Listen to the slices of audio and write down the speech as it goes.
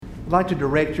I'd like to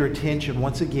direct your attention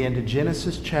once again to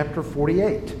Genesis chapter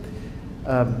 48.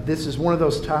 This is one of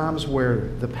those times where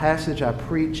the passage I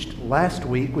preached last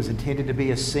week was intended to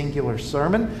be a singular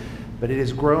sermon, but it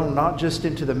has grown not just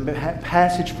into the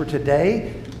passage for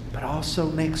today, but also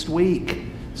next week.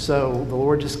 So the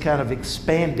Lord just kind of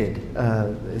expanded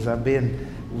as I've been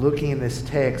looking in this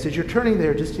text. As you're turning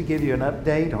there, just to give you an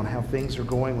update on how things are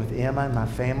going with Emma and my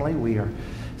family, we are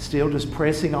still just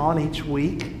pressing on each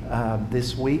week.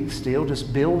 This week, still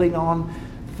just building on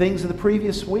things of the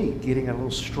previous week, getting a little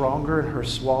stronger in her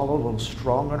swallow, a little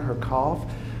stronger in her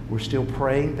cough. We're still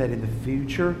praying that in the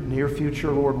future, near future,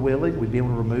 Lord willing, we'd be able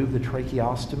to remove the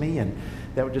tracheostomy, and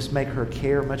that would just make her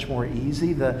care much more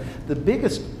easy. The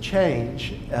biggest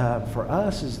change for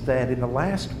us is that in the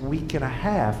last week and a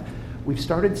half, we've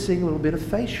started seeing a little bit of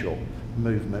facial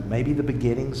movement, maybe the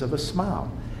beginnings of a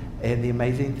smile. And the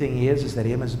amazing thing is that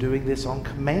Emma's doing this on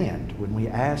command when we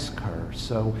ask her.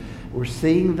 So we're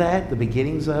seeing that, the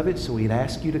beginnings of it. So we'd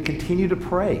ask you to continue to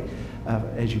pray.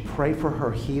 As you pray for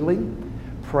her healing,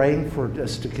 praying for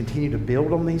us to continue to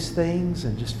build on these things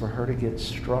and just for her to get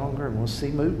stronger, and we'll see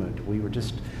movement. We were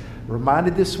just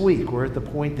reminded this week, we're at the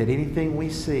point that anything we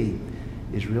see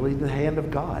is really the hand of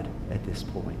God at this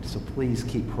point. So please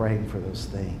keep praying for those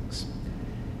things.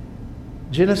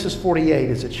 Genesis 48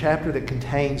 is a chapter that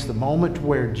contains the moment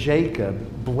where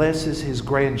Jacob blesses his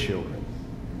grandchildren.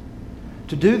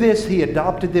 To do this, he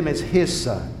adopted them as his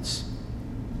sons.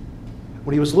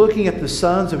 When he was looking at the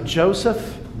sons of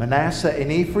Joseph, Manasseh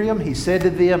and Ephraim, he said to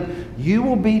them, "You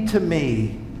will be to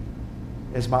me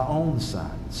as my own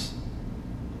sons.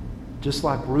 Just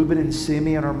like Reuben and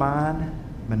Simeon are mine,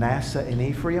 Manasseh and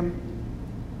Ephraim,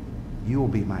 you will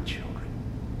be my children.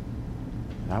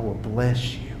 And I will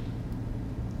bless you."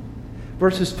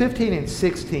 Verses 15 and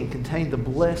 16 contain the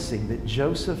blessing that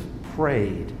Joseph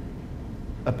prayed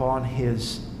upon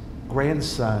his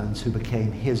grandsons who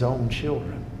became his own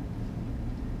children.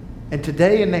 And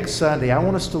today and next Sunday, I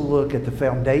want us to look at the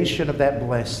foundation of that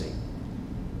blessing.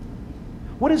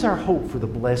 What is our hope for the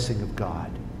blessing of God?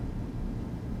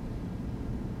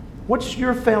 What's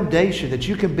your foundation that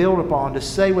you can build upon to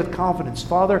say with confidence,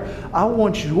 "Father, I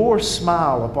want your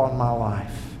smile upon my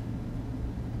life"?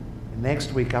 And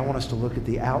next week, I want us to look at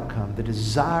the outcome, the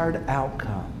desired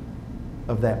outcome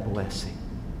of that blessing.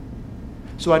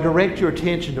 So I direct your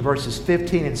attention to verses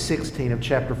 15 and 16 of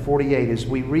chapter 48 as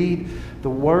we read the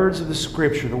words of the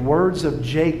Scripture, the words of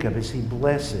Jacob as he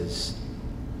blesses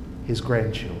his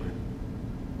grandchildren.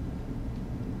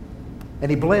 "And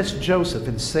he blessed Joseph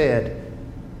and said,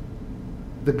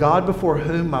 'The God before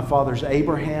whom my fathers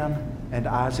Abraham and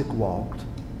Isaac walked,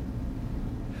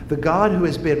 the God who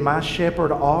has been my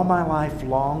shepherd all my life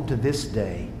long to this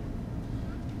day,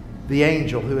 the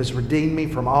angel who has redeemed me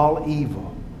from all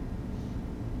evil,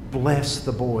 bless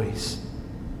the boys.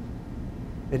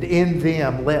 And in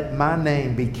them let my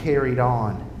name be carried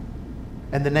on,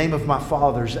 and the name of my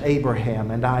fathers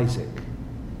Abraham and Isaac,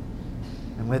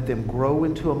 and let them grow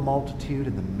into a multitude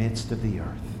in the midst of the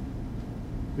earth.'"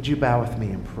 Would you bow with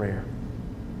me in prayer?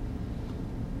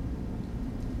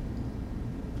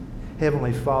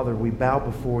 Heavenly Father, we bow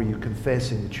before you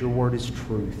confessing that your word is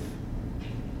truth.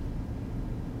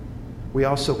 We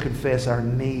also confess our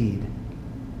need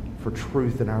for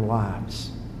truth in our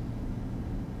lives.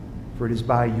 For it is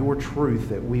by your truth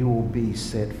that we will be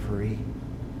set free.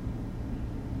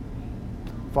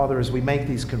 Father, as we make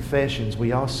these confessions,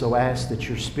 we also ask that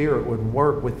your Spirit would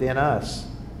work within us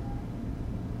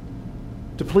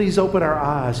to please open our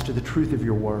eyes to the truth of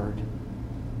your word.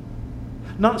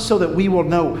 Not so that we will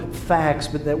know facts,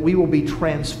 but that we will be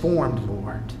transformed,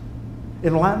 Lord.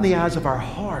 Enlighten the eyes of our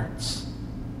hearts,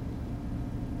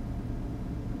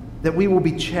 that we will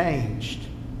be changed,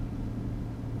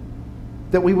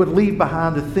 that we would leave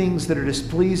behind the things that are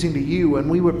displeasing to you, and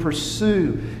we would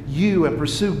pursue you and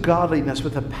pursue godliness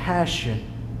with a passion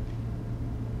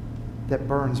that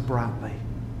burns brightly.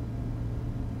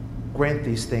 Grant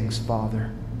these things,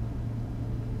 Father,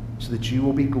 so that you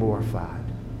will be glorified.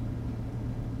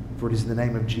 For it is in the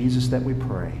name of Jesus that we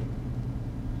pray.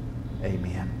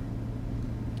 Amen.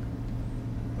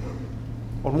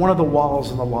 On one of the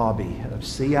walls in the lobby of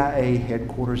CIA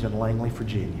headquarters in Langley,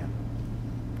 Virginia,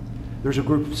 there's a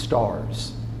group of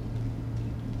stars.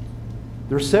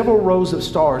 There are several rows of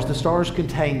stars. The stars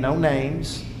contain no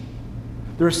names.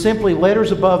 There are simply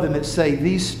letters above them that say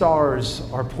these stars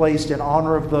are placed in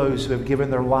honor of those who have given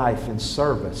their life in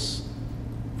service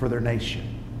for their nation.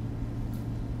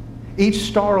 Each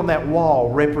star on that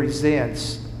wall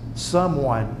represents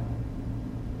someone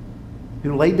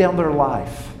who laid down their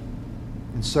life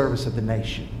in service of the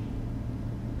nation.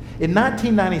 In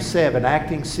 1997,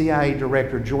 acting CIA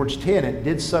Director George Tenet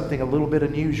did something a little bit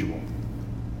unusual.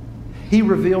 He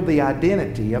revealed the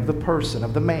identity of the person,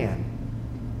 of the man,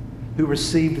 who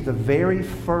received the very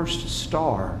first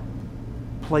star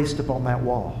placed upon that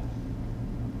wall.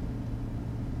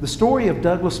 The story of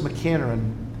Douglas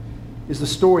McKinnon is the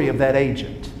story of that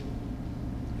agent.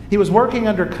 He was working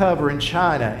undercover in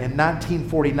China in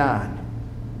 1949.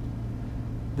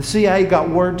 The CIA got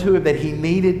word to him that he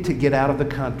needed to get out of the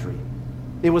country.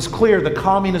 It was clear the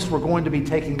communists were going to be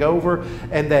taking over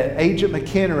and that Agent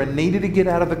McKinnon needed to get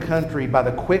out of the country by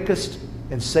the quickest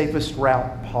and safest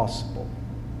route possible.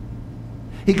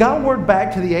 He got word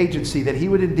back to the agency that he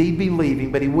would indeed be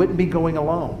leaving, but he wouldn't be going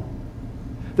alone.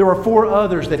 There were 4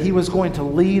 others that he was going to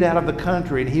lead out of the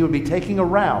country, and he would be taking a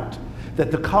route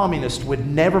that the communists would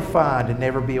never find and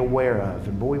never be aware of.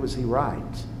 And boy, was he right.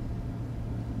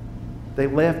 They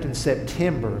left in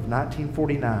September of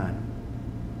 1949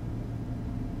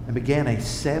 and began a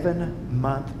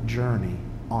 7-month journey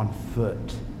on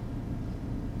foot.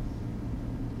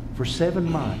 For 7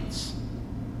 months,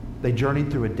 they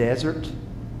journeyed through a desert,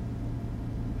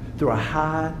 through a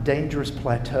high, dangerous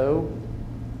plateau,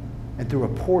 and through a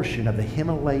portion of the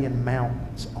Himalayan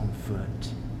mountains on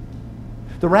foot.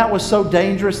 The route was so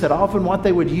dangerous that often what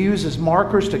they would use as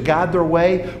markers to guide their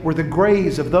way were the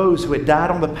graves of those who had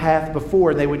died on the path before.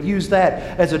 And they would use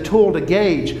that as a tool to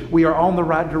gauge we are on the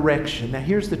right direction. Now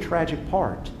here's the tragic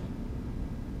part.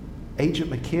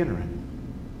 Agent McKinnon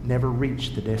never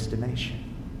reached the destination.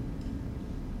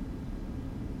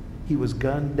 He was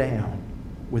gunned down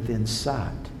within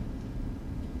sight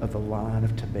of the line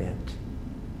of Tibet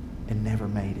and never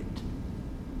made it.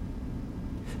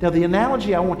 Now, the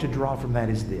analogy I want to draw from that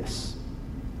is this.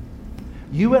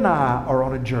 You and I are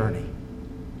on a journey.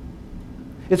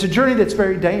 It's a journey that's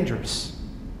very dangerous.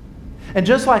 And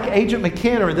just like Agent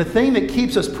McKinnon, the thing that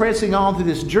keeps us pressing on through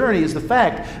this journey is the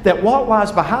fact that what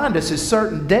lies behind us is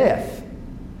certain death.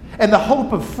 And the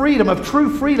hope of freedom, of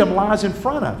true freedom, lies in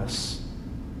front of us.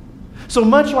 So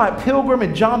much like Pilgrim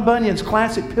in John Bunyan's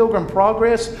classic Pilgrim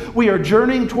Progress, we are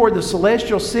journeying toward the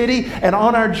celestial city, and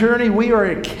on our journey we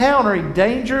are encountering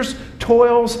dangers,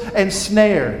 toils, and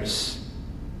snares.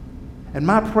 And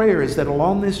my prayer is that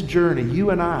along this journey,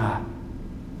 you and I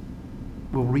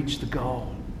will reach the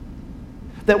goal.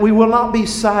 That we will not be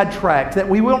sidetracked, that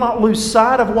we will not lose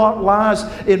sight of what lies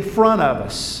in front of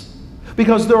us.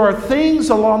 Because there are things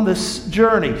along this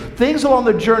journey, things along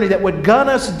the journey that would gun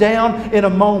us down in a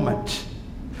moment.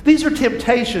 These are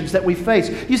temptations that we face.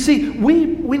 You see,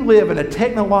 we live in a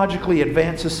technologically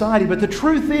advanced society, but the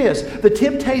truth is, the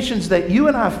temptations that you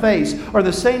and I face are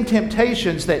the same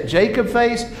temptations that Jacob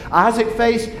faced, Isaac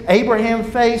faced, Abraham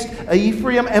faced,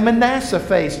 Ephraim and Manasseh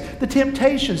faced. The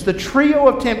temptations, the trio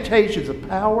of temptations of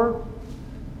power,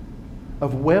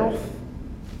 of wealth,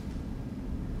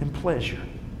 and pleasure.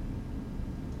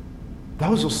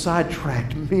 Those will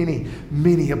sidetrack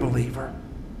many a believer.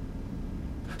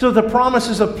 So the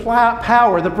promises of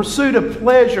power, the pursuit of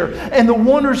pleasure, and the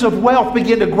wonders of wealth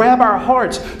begin to grab our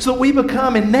hearts so that we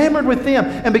become enamored with them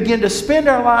and begin to spend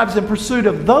our lives in pursuit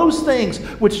of those things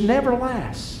which never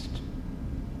last,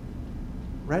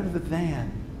 rather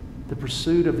than the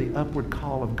pursuit of the upward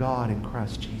call of God in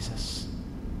Christ Jesus.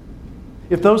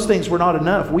 If those things were not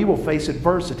enough, we will face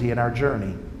adversity in our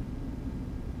journey.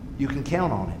 You can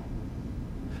count on it.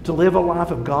 To live a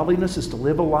life of godliness is to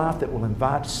live a life that will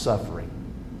invite suffering.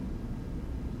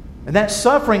 And that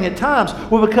suffering at times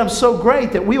will become so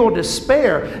great that we will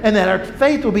despair and that our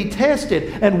faith will be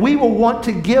tested and we will want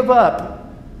to give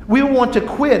up. We will want to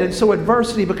quit, and so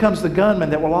adversity becomes the gunman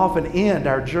that will often end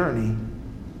our journey.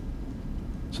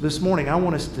 So this morning I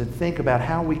want us to think about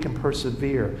how we can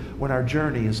persevere when our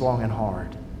journey is long and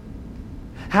hard.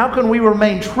 How can we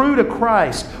remain true to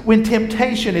Christ when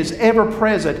temptation is ever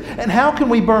present? And how can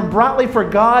we burn brightly for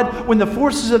God when the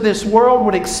forces of this world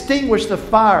would extinguish the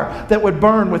fire that would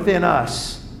burn within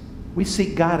us? We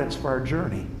seek guidance for our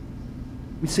journey.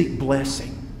 We seek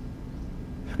blessing.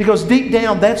 Because deep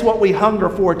down, that's what we hunger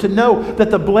for, to know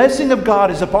that the blessing of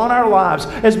God is upon our lives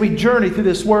as we journey through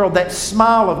this world, that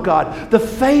smile of God, the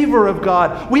favor of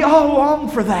God. We all long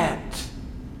for that.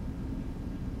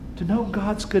 To know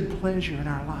God's good pleasure in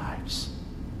our lives.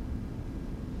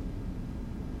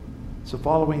 So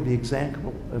following the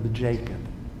example of Jacob,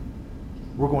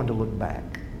 we're going to look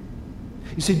back.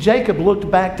 You see, Jacob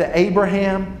looked back to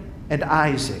Abraham and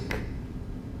Isaac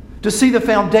to see the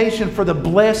foundation for the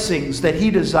blessings that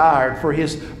he desired for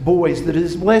his boys, that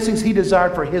his blessings he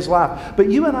desired for his life.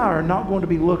 But you and I are not going to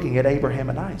be looking at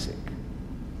Abraham and Isaac.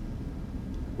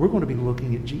 We're going to be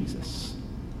looking at Jesus.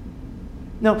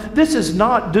 Now, this is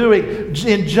not doing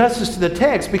injustice to the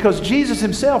text, because Jesus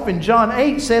himself in John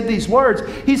 8 said these words.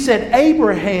 He said,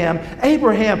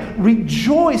 Abraham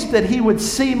rejoiced that he would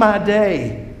see my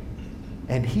day.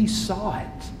 And he saw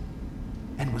it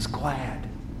and was glad.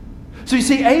 So you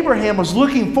see, Abraham was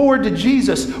looking forward to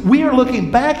Jesus. We are looking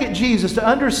back at Jesus to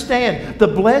understand the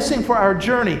blessing for our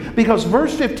journey, because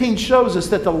verse 15 shows us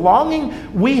that the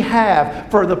longing we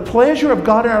have for the pleasure of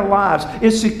God in our lives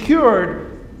is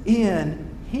secured in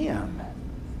Him.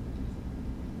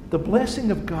 The blessing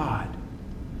of God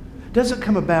doesn't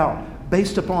come about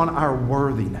based upon our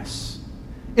worthiness.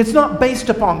 It's not based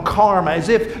upon karma, as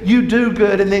if you do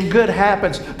good and then good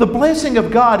happens. The blessing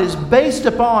of God is based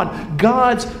upon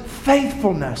God's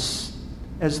faithfulness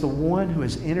as the one who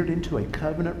has entered into a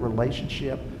covenant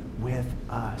relationship with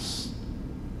us.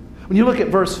 When you look at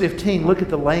verse 15, look at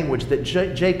the language that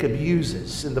Jacob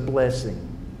uses in the blessing.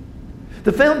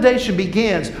 The foundation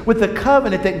begins with the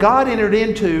covenant that God entered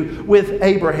into with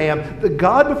Abraham, the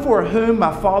God before whom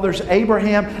my fathers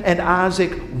Abraham and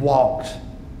Isaac walked.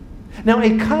 Now,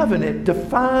 a covenant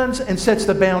defines and sets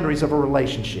the boundaries of a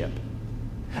relationship.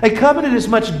 A covenant is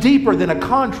much deeper than a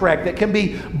contract that can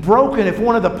be broken if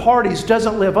one of the parties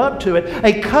doesn't live up to it.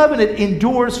 A covenant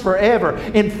endures forever.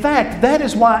 In fact, that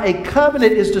is why a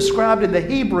covenant is described in the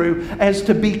Hebrew as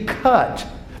to be cut.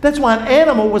 That's why an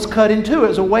animal was cut in two,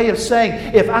 as a way of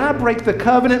saying, if I break the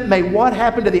covenant, may what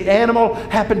happened to the animal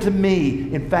happen to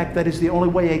me. In fact, that is the only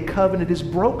way a covenant is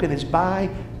broken, is by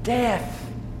death.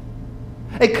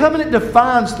 A covenant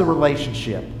defines the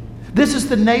relationship. This is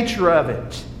the nature of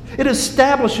it. It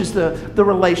establishes the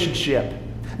relationship.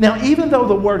 Now, even though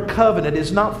the word covenant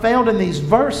is not found in these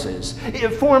verses,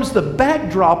 it forms the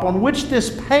backdrop on which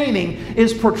this painting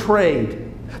is portrayed.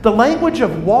 The language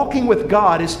of walking with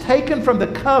God is taken from the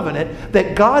covenant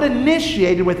that God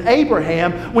initiated with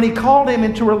Abraham when He called him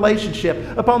into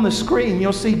relationship. Up on the screen,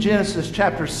 you'll see Genesis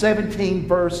chapter 17,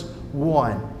 verse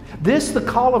 1. This, the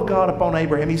call of God upon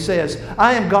Abraham. He says,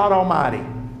 I am God Almighty.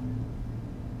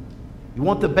 You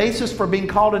want the basis for being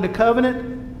called into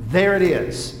covenant? There it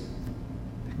is.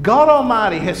 God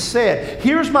Almighty has said,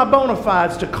 here's my bona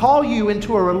fides to call you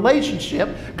into a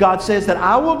relationship. God says that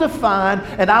I will define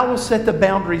and I will set the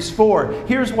boundaries for.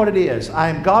 Here's what it is. I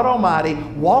am God Almighty.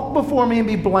 Walk before me and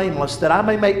be blameless, that I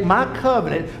may make my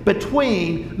covenant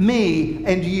between me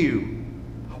and you.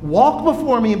 Walk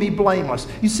before me and be blameless.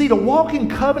 You see, to walk in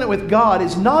covenant with God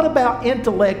is not about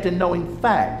intellect and knowing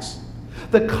facts.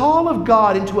 The call of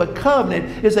God into a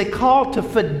covenant is a call to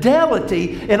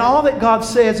fidelity in all that God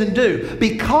says and do.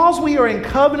 Because we are in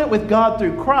covenant with God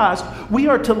through Christ, we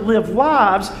are to live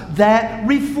lives that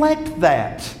reflect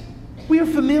that. We are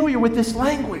familiar with this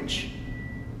language.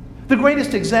 The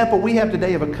greatest example we have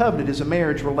today of a covenant is a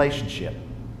marriage relationship,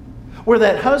 where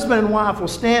that husband and wife will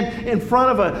stand in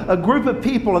front of a group of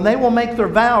people and they will make their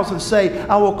vows and say,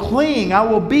 I will cling, I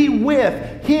will be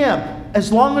with him as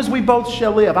long as we both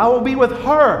shall live. I will be with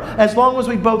her as long as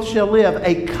we both shall live.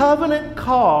 A covenant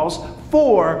calls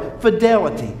for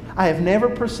fidelity. I have never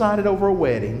presided over a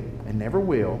wedding, and never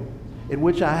will, in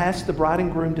which I ask the bride and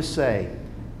groom to say,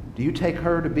 do you take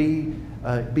her to be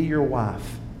your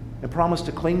wife, and promise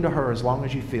to cling to her as long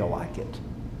as you feel like it?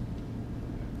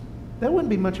 That wouldn't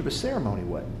be much of a ceremony,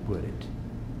 would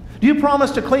it? Do you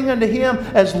promise to cling unto him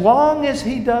as long as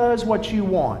he does what you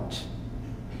want?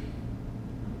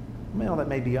 Well, that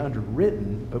may be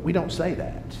underwritten, but we don't say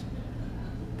that.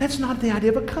 That's not the idea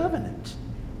of a covenant.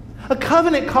 A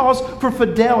covenant calls for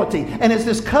fidelity. And as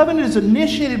this covenant is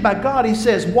initiated by God, He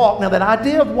says, walk. Now, that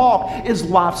idea of walk is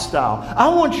lifestyle. I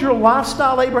want your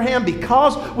lifestyle, Abraham,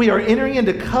 because we are entering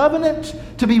into covenant,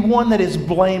 to be one that is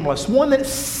blameless, one that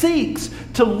seeks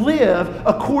to live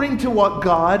according to what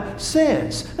God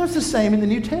says. That's the same in the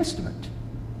New Testament.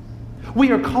 We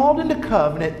are called into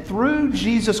covenant through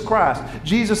Jesus Christ.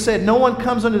 Jesus said, no one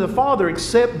comes unto the Father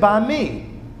except by me.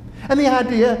 And the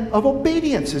idea of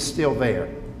obedience is still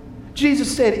there.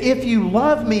 Jesus said, if you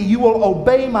love me, you will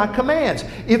obey my commands.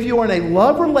 If you are in a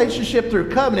love relationship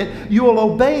through covenant, you will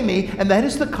obey me, and that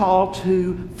is the call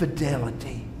to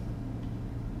fidelity.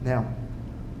 Now,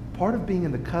 part of being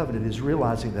in the covenant is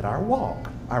realizing that our walk,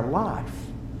 our life,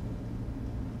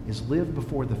 is lived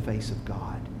before the face of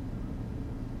God.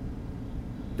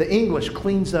 The English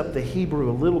cleans up the Hebrew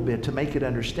a little bit to make it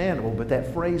understandable, but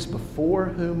that phrase, before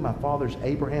whom my fathers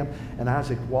Abraham and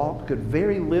Isaac walked, could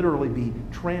very literally be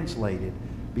translated,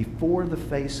 before the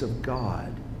face of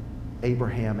God,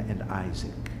 Abraham and Isaac.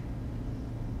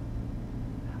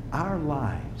 Our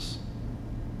lives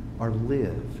are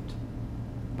lived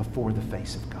before the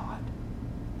face of God.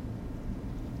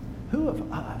 Who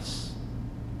of us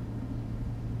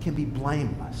can be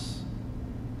blameless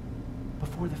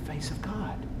before the face of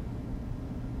God.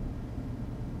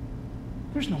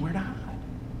 There's nowhere to hide.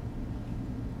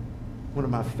 One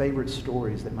of my favorite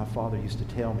stories that my father used to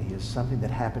tell me is something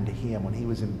that happened to him when he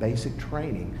was in basic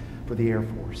training for the Air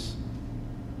Force.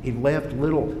 He left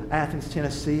little Athens,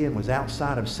 Tennessee, and was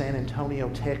outside of San Antonio,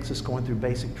 Texas, going through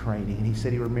basic training. And he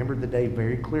said he remembered the day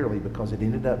very clearly because it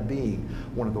ended up being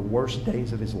one of the worst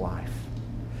days of his life.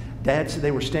 Dad said they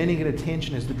were standing at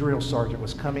attention as the drill sergeant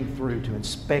was coming through to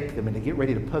inspect them and to get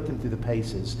ready to put them through the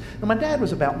paces. Now, my dad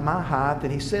was about my height,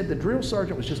 and he said the drill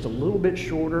sergeant was just a little bit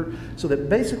shorter, so that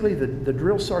basically the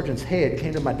drill sergeant's head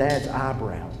came to my dad's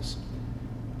eyebrows.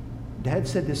 Dad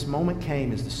said this moment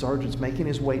came as the sergeant's making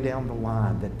his way down the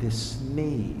line that this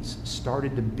sneeze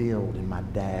started to build in my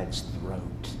dad's throat.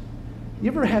 You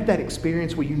ever had that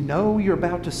experience where you know you're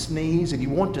about to sneeze and you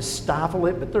want to stifle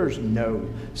it, but there's no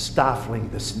stifling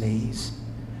the sneeze?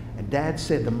 And Dad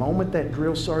said the moment that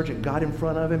drill sergeant got in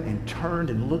front of him and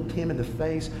turned and looked him in the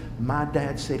face, my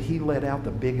dad said he let out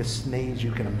the biggest sneeze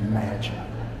you can imagine.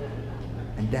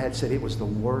 And Dad said it was the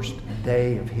worst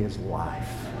day of his life.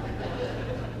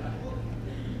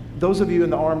 Those of you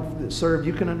in the army that served,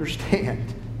 you can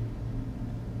understand.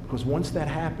 Because once that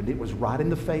happened, it was right in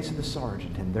the face of the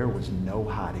sergeant, and there was no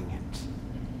hiding it.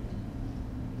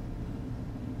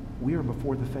 We are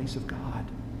before the face of God.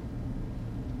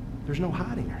 There's no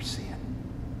hiding our sin.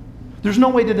 There's no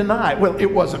way to deny it. Well,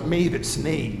 it wasn't me that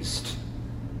sneezed.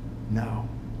 No.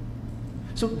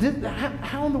 So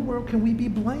how in the world can we be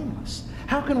blameless?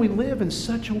 How can we live in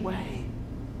such a way?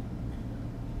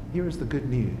 Here is the good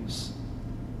news.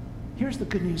 Here's the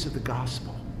good news of the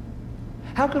gospel.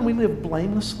 How can we live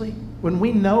blamelessly? When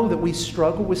we know that we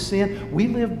struggle with sin, we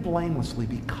live blamelessly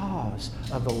because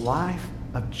of the life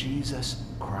of Jesus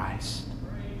Christ.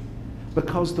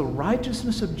 Because the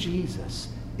righteousness of Jesus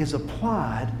is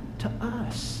applied to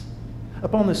us.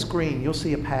 Up on the screen, you'll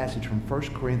see a passage from 1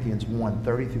 Corinthians 1,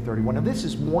 30 through 31. Now, this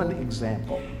is one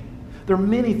example. There are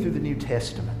many through the New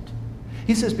Testament.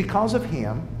 He says, because of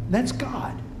him, that's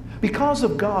God. Because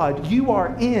of God, you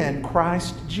are in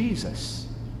Christ Jesus.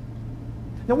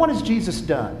 Now, what has Jesus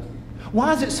done?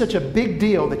 Why is it such a big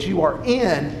deal that you are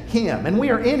in him? And we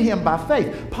are in him by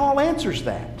faith. Paul answers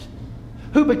that.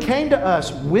 Who became to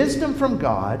us wisdom from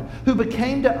God, who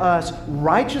became to us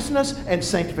righteousness and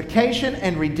sanctification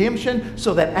and redemption,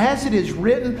 so that as it is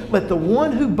written, let the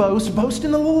one who boasts, boast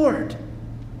in the Lord.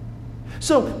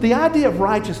 So the idea of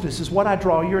righteousness is what I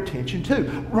draw your attention to.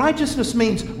 Righteousness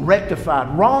means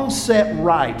rectified, wrongs set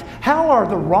right. How are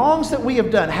the wrongs that we have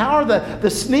done, how are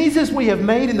the sneezes we have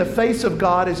made in the face of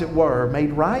God, as it were,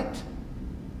 made right?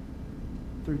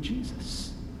 Through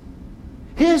Jesus.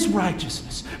 His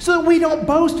righteousness. So that we don't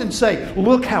boast and say,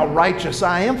 look how righteous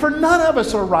I am, for none of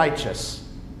us are righteous.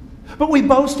 But we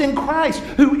boast in Christ,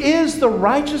 who is the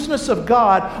righteousness of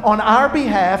God on our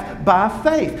behalf by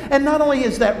faith. And not only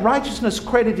is that righteousness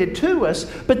credited to us,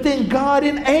 but then God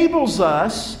enables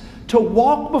us to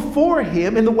walk before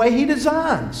him in the way he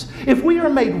designs. If we are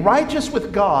made righteous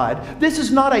with God, this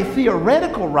is not a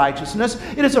theoretical righteousness.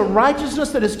 It is a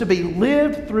righteousness that is to be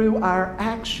lived through our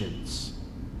actions.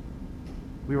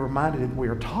 We are reminded and we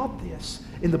are taught this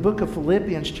in the book of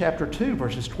Philippians chapter 2,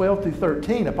 verses 12 through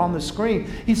 13. Up on the screen,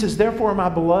 he says, therefore, my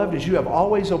beloved, as you have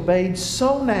always obeyed,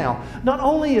 so now, not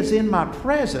only as in my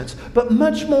presence, but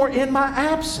much more in my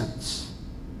absence.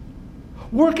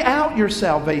 Work out your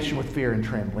salvation with fear and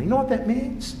trembling. You know what that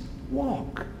means?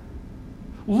 Walk.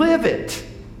 Live it.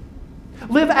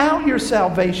 Live out your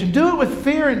salvation. Do it with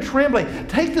fear and trembling.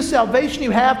 Take the salvation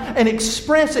you have and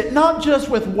express it, not just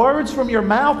with words from your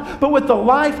mouth, but with the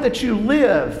life that you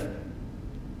live.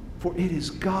 For it is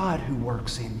God who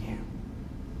works in you.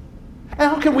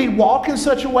 How can we walk in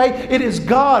such a way? It is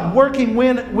God working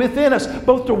within us,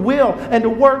 both to will and to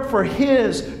work for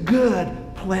his good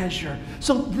pleasure.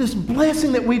 So this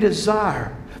blessing that we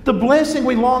desire, the blessing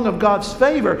we long of God's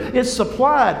favor, is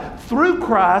supplied through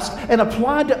Christ and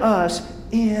applied to us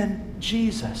in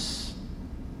Jesus.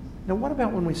 Now, what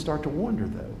about when we start to wonder,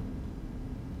 though?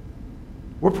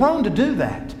 We're prone to do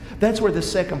that. That's where the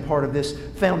second part of this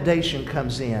foundation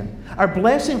comes in. Our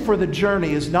blessing for the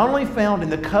journey is not only found in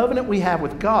the covenant we have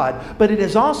with God, but it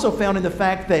is also found in the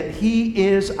fact that he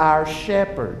is our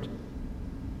shepherd.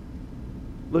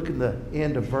 Look at the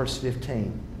end of verse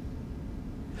 15.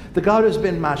 The God who has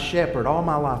been my shepherd all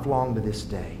my life long to this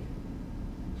day.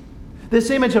 This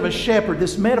image of a shepherd,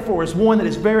 this metaphor, is one that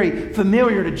is very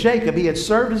familiar to Jacob. He had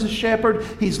served as a shepherd.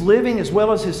 He's living, as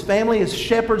well as his family, as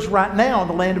shepherds right now in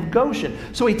the land of Goshen.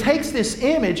 So he takes this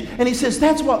image and he says,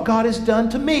 that's what God has done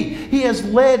to me. He has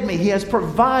led me. He has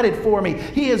provided for me.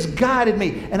 He has guided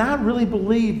me. And I really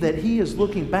believe that he is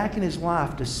looking back in his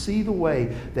life to see the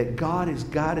way that God has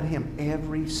guided him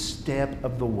every step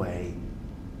of the way.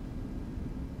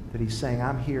 That he's saying,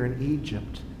 I'm here in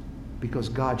Egypt because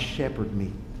God shepherded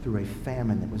me through a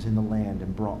famine that was in the land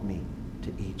and brought me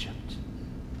to Egypt.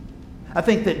 I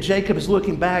think that Jacob is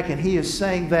looking back and he is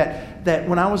saying that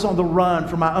when I was on the run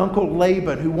from my uncle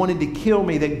Laban who wanted to kill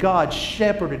me, that God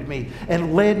shepherded me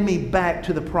and led me back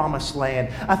to the promised land.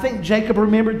 I think Jacob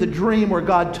remembered the dream where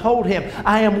God told him,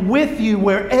 I am with you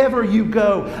wherever you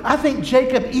go. I think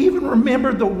Jacob even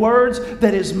remembered the words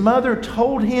that his mother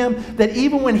told him, that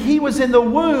even when he was in the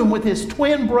womb with his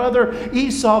twin brother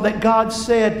Esau, that God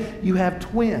said, you have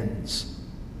twins,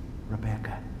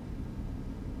 Rebekah,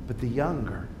 but the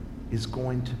younger is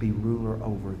going to be ruler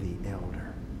over the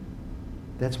elder.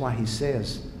 That's why he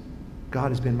says,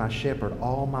 God has been my shepherd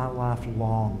all my life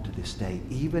long to this day.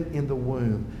 Even in the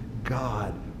womb,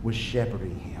 God was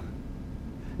shepherding him.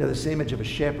 Now, this image of a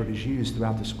shepherd is used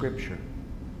throughout the Scripture.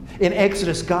 In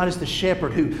Exodus, God is the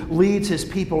shepherd who leads his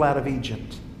people out of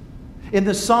Egypt. In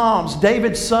the Psalms,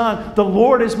 David sung, the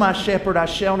Lord is my shepherd, I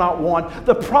shall not want.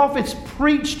 The prophets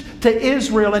preached to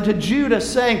Israel and to Judah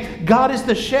saying, God is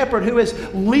the shepherd who is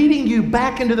leading you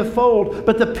back into the fold.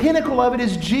 But the pinnacle of it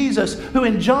is Jesus, who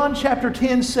in John chapter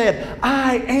 10 said,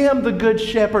 I am the good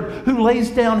shepherd who lays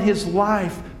down his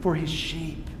life for his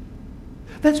sheep.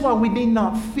 That's why we need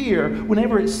not fear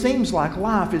whenever it seems like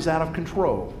life is out of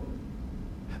control.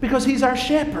 Because he's our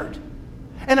shepherd.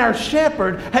 And our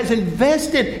shepherd has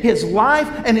invested his life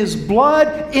and his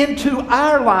blood into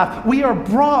our life. We are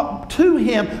brought to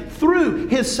him through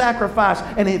his sacrifice.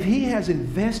 And if he has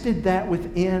invested that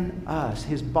within us,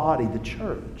 his body, the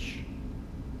church,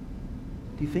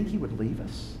 do you think he would leave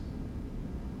us?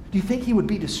 Do you think he would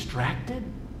be distracted?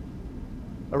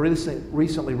 I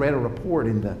recently read a report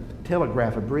in the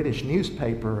Telegraph, a British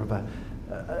newspaper, of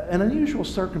an unusual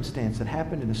circumstance that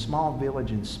happened in a small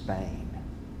village in Spain.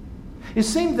 It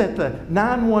seemed that the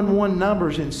 911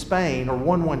 numbers in Spain, or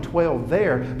 1112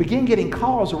 there, began getting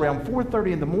calls around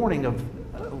 4:30 in the morning of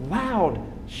loud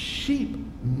sheep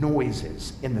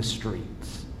noises in the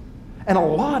streets. And a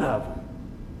lot of them.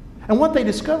 And what they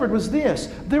discovered was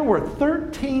this. There were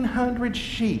 1,300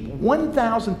 sheep,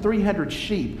 1,300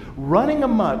 sheep running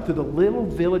amok through the little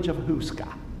village of Huesca.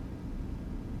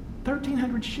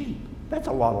 1,300 sheep. That's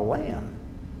a lot of land.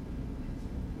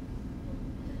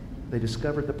 They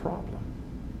discovered the problem.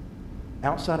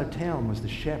 Outside of town was the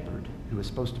shepherd who was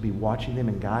supposed to be watching them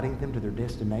and guiding them to their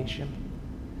destination.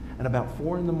 And about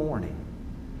 4 in the morning,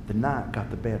 the night got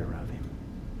the better of him,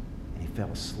 and he fell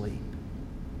asleep.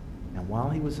 And while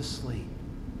he was asleep,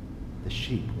 the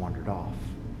sheep wandered off.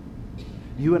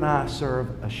 You and I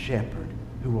serve a shepherd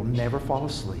who will never fall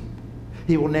asleep.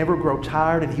 He will never grow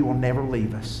tired, and he will never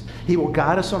leave us. He will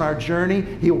guide us on our journey.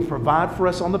 He will provide for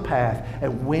us on the path.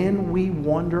 And when we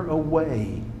wander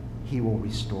away, he will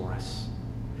restore us.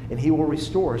 And he will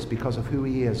restore us because of who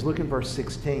he is. Look in verse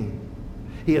 16.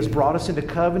 He has brought us into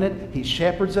covenant. He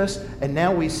shepherds us. And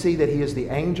now we see that he is the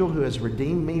angel who has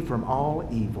redeemed me from all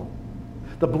evil.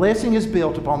 The blessing is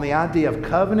built upon the idea of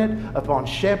covenant, upon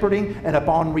shepherding, and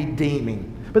upon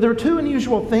redeeming. But there are two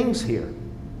unusual things here.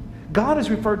 God is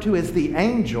referred to as the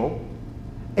angel,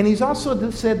 and he's also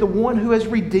said the one who has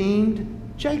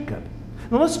redeemed Jacob.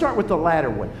 Now let's start with the latter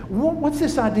one. What's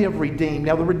this idea of redeemed?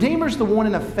 Now the Redeemer is the one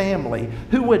in a family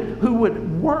who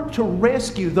would work to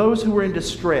rescue those who were in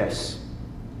distress.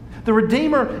 The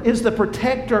Redeemer is the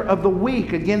protector of the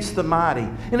weak against the mighty,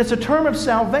 and it's a term of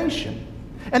salvation.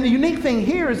 And the unique thing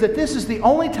here is that this is the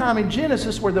only time in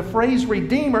Genesis where the phrase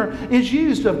Redeemer is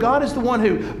used. Of God is the one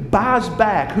who buys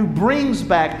back, who brings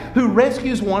back, who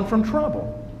rescues one from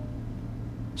trouble.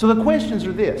 So the questions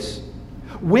are this.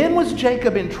 When was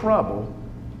Jacob in trouble,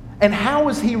 and how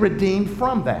was he redeemed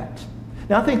from that?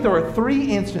 Now I think there are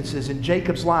 3 instances in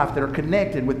Jacob's life that are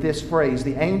connected with this phrase,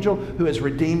 the angel who has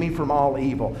redeemed me from all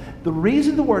evil. The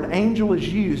reason the word angel is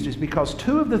used is because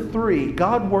 2 of the 3,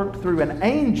 God worked through an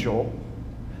angel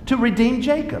to redeem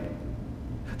Jacob.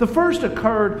 The first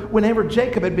occurred whenever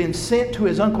Jacob had been sent to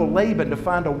his uncle Laban to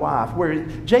find a wife, where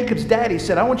Jacob's daddy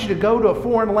said, I want you to go to a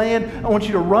foreign land. I want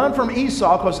you to run from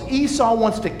Esau because Esau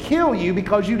wants to kill you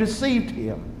because you deceived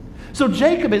him. So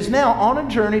Jacob is now on a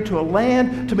journey to a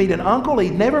land to meet an uncle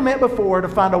he'd never met before, to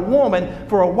find a woman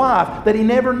for a wife that he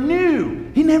never knew.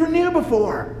 He never knew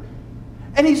before.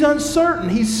 And he's uncertain,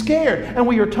 he's scared. And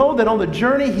we are told that on the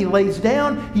journey he lays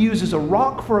down, he uses a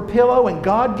rock for a pillow, and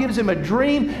God gives him a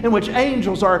dream in which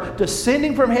angels are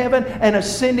descending from heaven and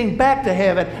ascending back to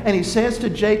heaven. And he says to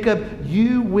Jacob,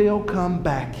 you will come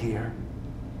back here.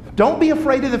 Don't be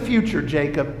afraid of the future,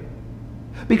 Jacob,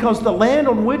 because the land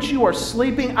on which you are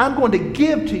sleeping, I'm going to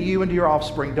give to you and to your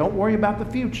offspring. Don't worry about the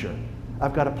future.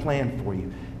 I've got a plan for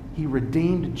you. He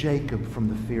redeemed Jacob from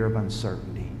the fear of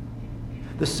uncertainty.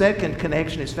 The second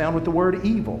connection is found with the word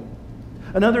evil.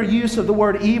 Another use of the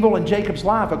word evil in Jacob's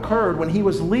life occurred when he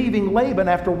was leaving Laban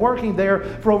after working there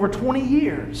for over 20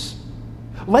 years.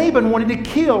 Laban wanted to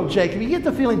kill Jacob. You get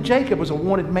the feeling Jacob was a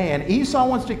wanted man. Esau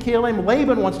wants to kill him.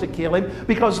 Laban wants to kill him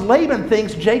because Laban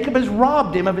thinks Jacob has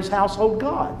robbed him of his household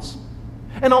gods.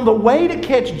 And on the way to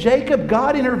catch Jacob,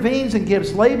 God intervenes and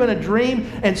gives Laban a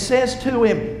dream and says to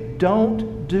him,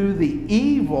 don't do the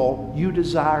evil you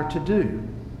desire to do.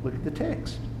 Look at the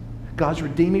text. God's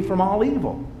redeeming from all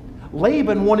evil.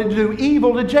 Laban wanted to do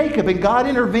evil to Jacob, and God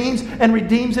intervenes and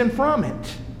redeems him from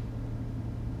it.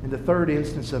 In the third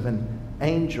instance of an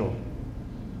angel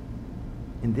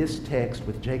in this text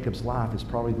with Jacob's life is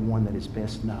probably the one that is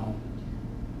best known,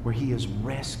 where he is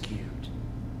rescued.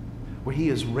 Where he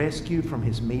is rescued from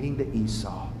his meeting to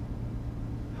Esau.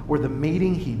 Where the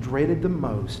meeting he dreaded the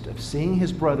most of seeing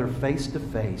his brother face to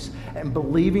face and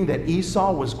believing that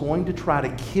Esau was going to try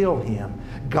to kill him,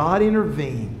 God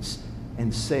intervenes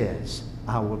and says,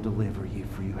 I will deliver you,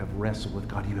 for you have wrestled with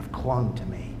God. You have clung to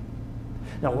me.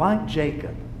 Now, like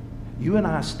Jacob, you and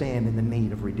I stand in the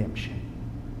need of redemption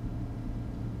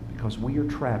because we are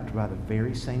trapped by the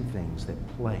very same things that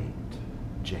plagued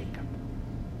Jacob.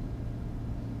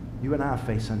 You and I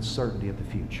face uncertainty of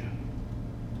the future.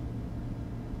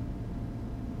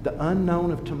 The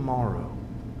unknown of tomorrow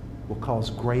will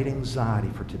cause great anxiety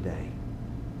for today.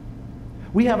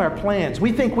 We have our plans.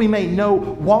 We think we may know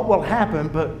what will happen,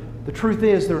 but the truth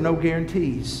is there are no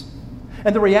guarantees.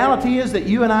 And the reality is that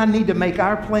you and I need to make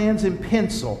our plans in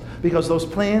pencil because those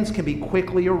plans can be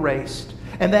quickly erased.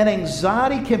 And that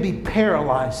anxiety can be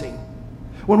paralyzing.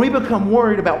 When we become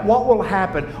worried about what will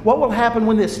happen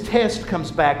when this test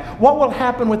comes back, what will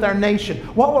happen with our nation,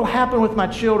 what will happen with my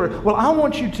children. Well, I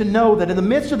want you to know that in the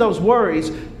midst of those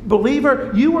worries,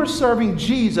 believer, you are serving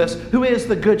Jesus, who is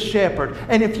the Good Shepherd.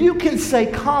 And if you can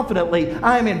say confidently,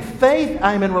 I am in faith,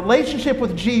 I am in relationship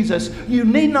with Jesus, you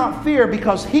need not fear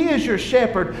because He is your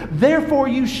shepherd. Therefore,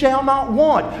 you shall not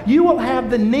want. You will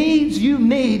have the needs you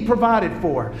need provided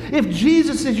for. If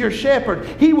Jesus is your shepherd,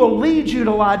 He will lead you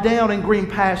to lie down in green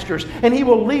pastures, and He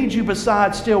will lead you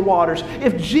beside still waters.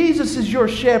 If Jesus is your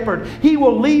shepherd, He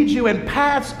will lead you in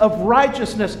paths of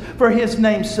righteousness for His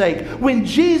name's sake. When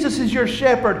Jesus is your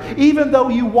shepherd, even though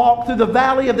you walk through the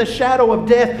valley of the shadow of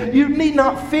death, you need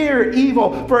not fear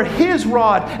evil, for His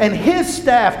rod and His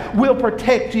staff will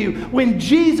protect you. When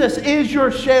Jesus is your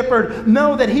shepherd,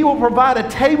 know that He will provide a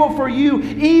table for you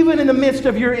even in the midst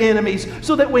of your enemies,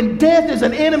 so that when death is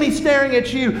an enemy staring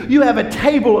at you, you have a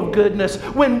table of goodness.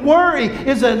 When worry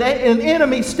is an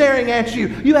enemy staring at you,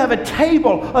 you have a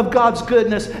table of God's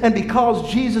goodness. And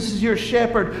because Jesus is your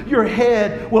shepherd, your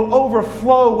head will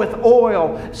overflow with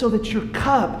oil so that your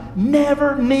cup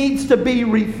never needs to be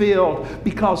refilled,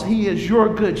 because He is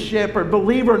your good shepherd.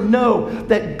 Believer, know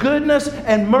that goodness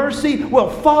and mercy will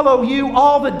follow you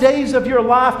all the days of your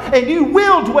life, and you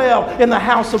will dwell in the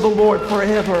house of the Lord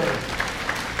forever.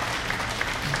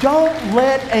 Don't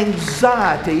let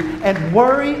anxiety and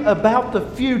worry about the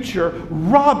future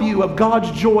rob you of God's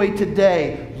joy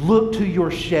today. Look to your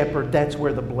shepherd. That's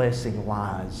where the blessing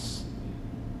lies.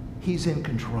 He's in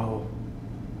control.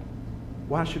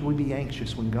 Why should we be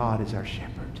anxious when God is our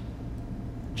shepherd?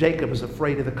 Jacob was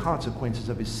afraid of the consequences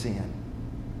of his sin.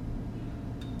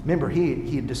 Remember,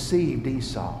 he had deceived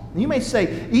Esau. You may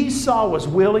say Esau was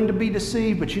willing to be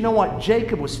deceived, but you know what?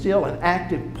 Jacob was still an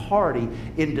active party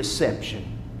in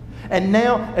deception. And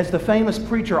now, as the famous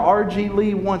preacher R.G.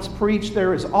 Lee once preached,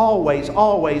 there is always,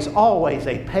 always, always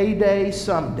a payday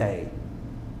someday.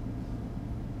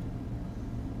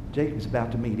 Jacob's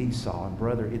about to meet Esau, and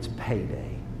brother, it's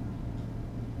payday.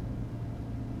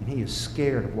 And he is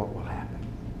scared of what will happen.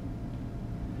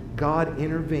 God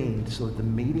intervened so that the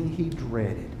meeting he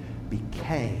dreaded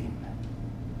became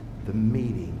the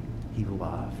meeting he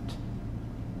loved.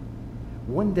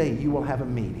 One day you will have a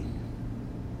meeting.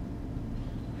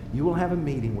 You will have a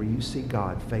meeting where you see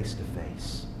God face to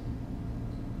face.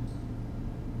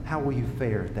 How will you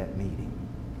fare at that meeting?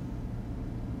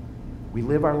 We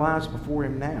live our lives before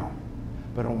Him now,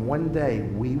 but on one day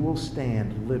we will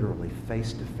stand literally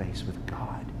face to face with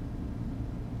God.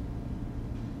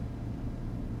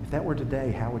 If that were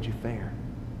today, how would you fare?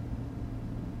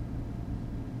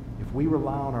 if we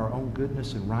rely on our own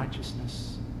goodness and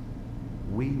righteousness,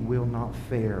 we will not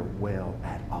fare well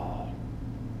at all.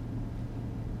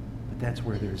 But that's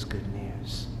where there's good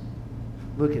news.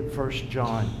 Look at 1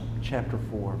 John chapter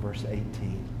 4, verse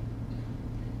 18.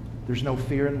 There's no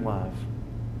fear in love,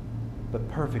 but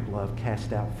perfect love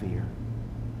casts out fear.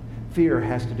 Fear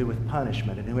has to do with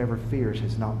punishment, and whoever fears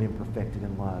has not been perfected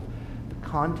in love. The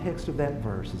context of that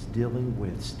verse is dealing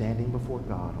with standing before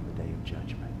God on the day of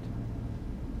judgment.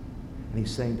 And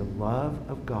he's saying the love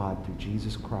of God through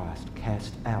Jesus Christ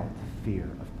casts out the fear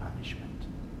of punishment.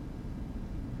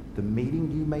 The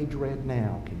meeting you may dread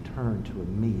now can turn to a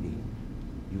meeting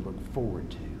you look forward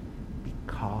to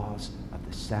because of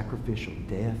the sacrificial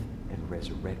death and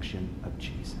resurrection of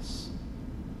Jesus.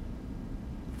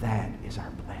 That is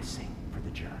our blessing for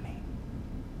the journey.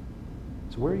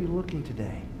 So where are you looking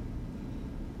today?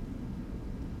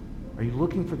 Are you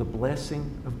looking for the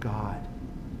blessing of God?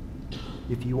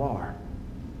 If you are,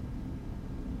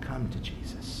 come to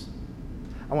Jesus.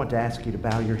 I want to ask you to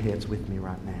bow your heads with me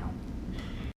right now.